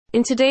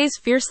In today's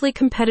fiercely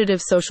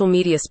competitive social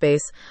media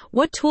space,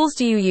 what tools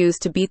do you use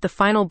to beat the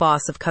final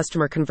boss of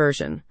customer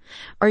conversion?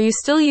 Are you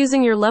still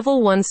using your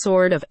level 1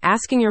 sword of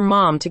asking your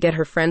mom to get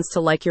her friends to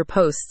like your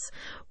posts?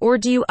 Or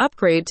do you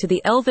upgrade to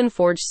the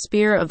elven-forged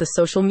spear of the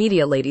social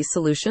media lady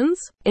solutions?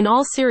 In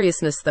all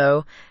seriousness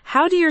though,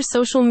 how do your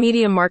social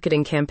media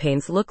marketing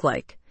campaigns look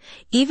like?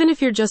 Even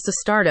if you're just a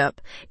startup,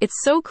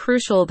 it's so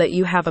crucial that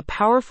you have a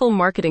powerful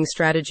marketing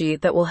strategy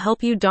that will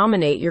help you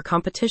dominate your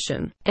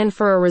competition. And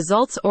for a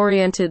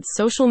results-oriented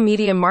social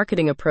media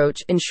marketing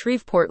approach in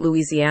Shreveport,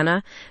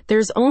 Louisiana,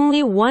 there's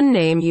only one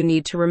name you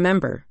need to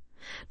remember: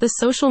 the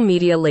social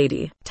media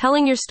lady.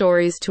 Telling your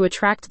stories to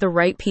attract the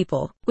right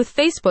people. With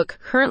Facebook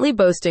currently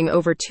boasting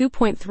over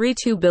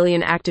 2.32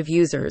 billion active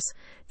users,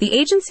 the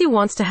agency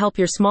wants to help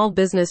your small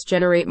business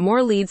generate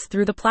more leads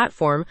through the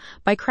platform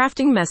by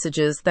crafting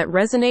messages that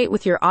resonate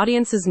with your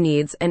audience's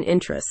needs and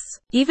interests.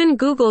 Even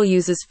Google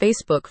uses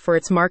Facebook for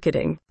its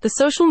marketing. The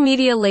social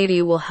media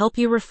lady will help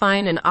you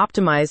refine and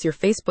optimize your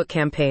Facebook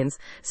campaigns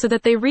so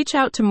that they reach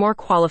out to more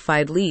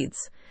qualified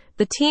leads.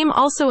 The team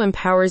also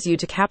empowers you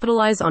to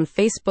capitalize on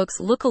Facebook's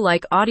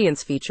lookalike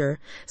audience feature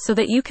so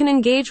that you can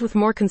engage with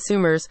more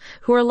consumers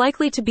who are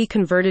likely to be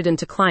converted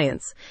into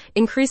clients,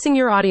 increasing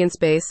your audience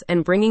base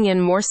and bringing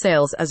in more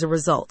sales as a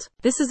result.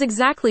 This is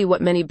exactly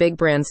what many big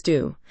brands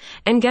do.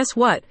 And guess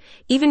what?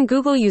 Even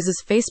Google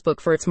uses Facebook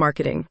for its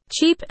marketing.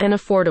 Cheap and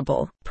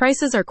affordable.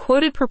 Prices are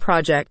quoted per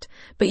project,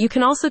 but you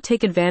can also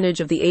take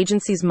advantage of the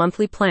agency's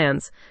monthly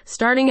plans,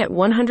 starting at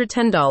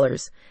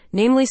 $110,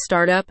 namely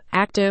Startup,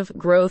 Active,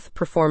 Growth,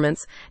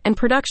 Performance, and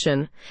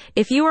Production.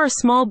 If you are a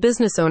small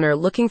business owner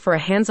looking for a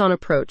hands-on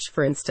approach,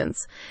 for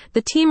instance,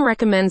 the team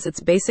recommends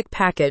its basic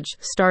package,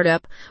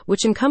 Startup,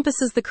 which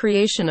encompasses the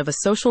creation of a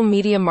social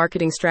media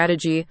marketing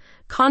strategy,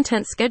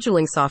 content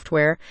scheduling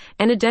software,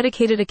 and a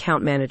dedicated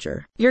account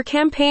manager. Your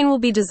campaign will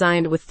be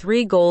designed with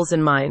 3 goals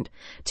in mind: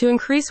 to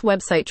increase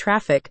website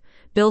traffic,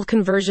 build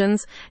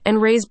conversions,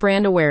 and raise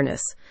brand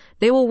awareness.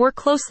 They will work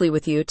closely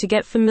with you to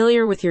get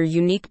familiar with your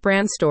unique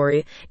brand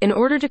story in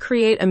order to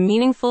create a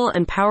meaningful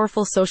and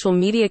powerful social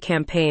media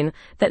campaign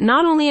that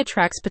not only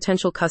attracts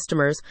potential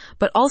customers,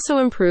 but also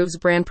improves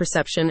brand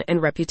perception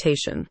and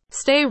reputation.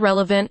 Stay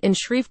relevant in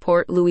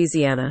Shreveport,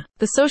 Louisiana.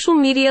 The social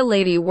media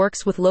lady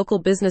works with local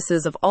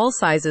businesses of all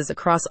sizes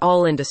across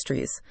all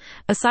industries.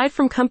 Aside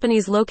from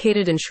companies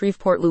located in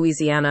Shreveport,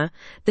 Louisiana,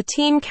 the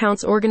team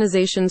counts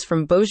organizations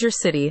from Bossier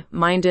City,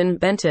 Minden,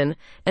 Benton,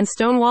 and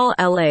Stonewall,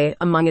 LA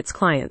among its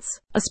clients.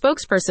 A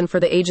spokesperson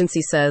for the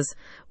agency says,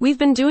 "We've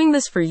been doing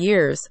this for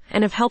years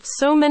and have helped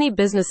so many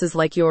businesses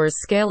like yours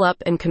scale up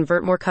and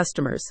convert more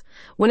customers.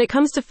 When it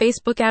comes to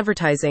Facebook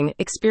advertising,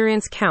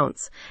 experience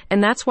counts,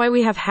 and that's why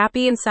we have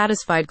happy and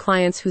satisfied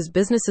clients whose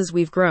businesses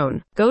we've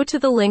grown." Go to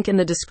the link in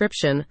the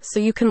description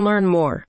so you can learn more.